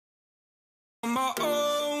my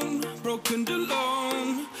own, broken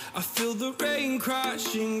alone. I feel the rain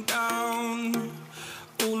crashing down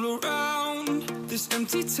all around this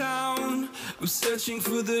empty town. I'm searching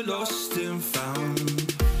for the lost and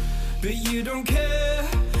found, but you don't care,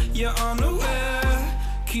 you're unaware.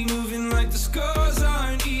 Keep moving like the scars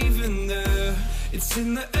aren't even there. It's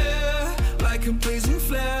in the air like a blazing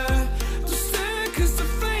flare. Don't stare, 'cause the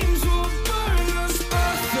flames will burn us.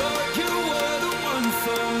 I thought you were the one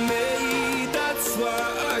for me, that's why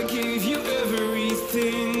I gave you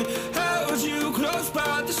everything. Held you close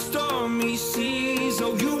by the stormy seas.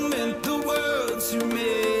 Oh, you meant the world to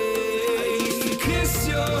me. I used to kiss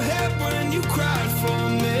your head when you cried for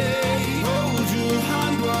me, hold your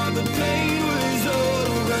hand while the pain was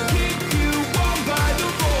over, keep you warm by the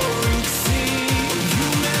roaring sea. You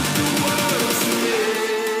meant the world to me.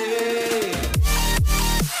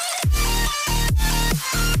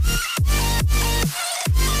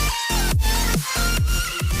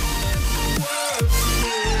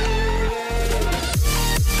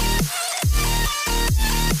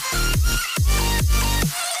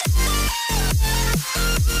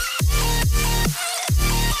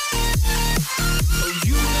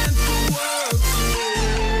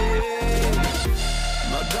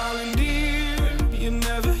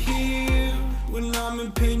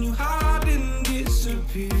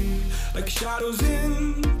 Like shadows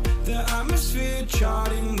in the atmosphere,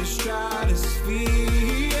 charting the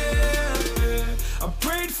stratosphere. Yeah. I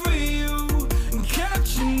prayed for you and kept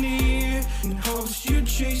you near, in hopes you'd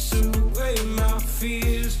chase away my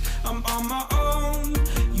fears. I'm on my own,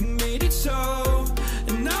 you made it so,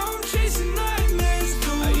 and now I'm chasing nightmares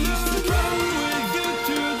through. I used to run with you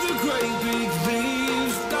through the great big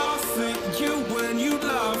leaves, laugh at you when you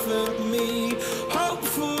laugh at me. Hope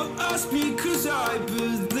for us because I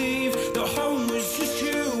believe the home was just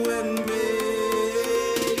you and me.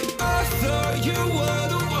 I thought you were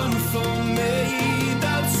the one for me,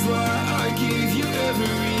 that's why I gave you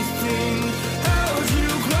everything. Held you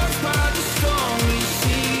close by the stormy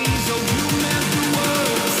seas. Oh, you meant the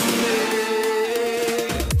world to me.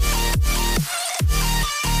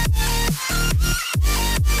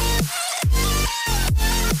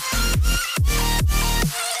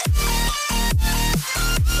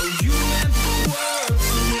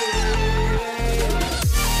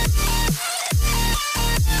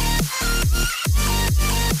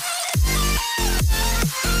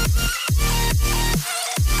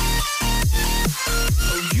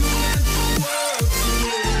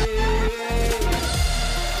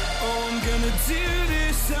 Do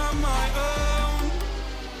this on my own.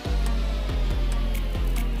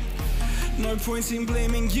 No point in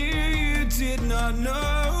blaming you, you did not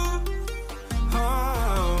know.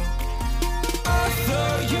 Oh, I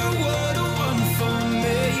thought you were the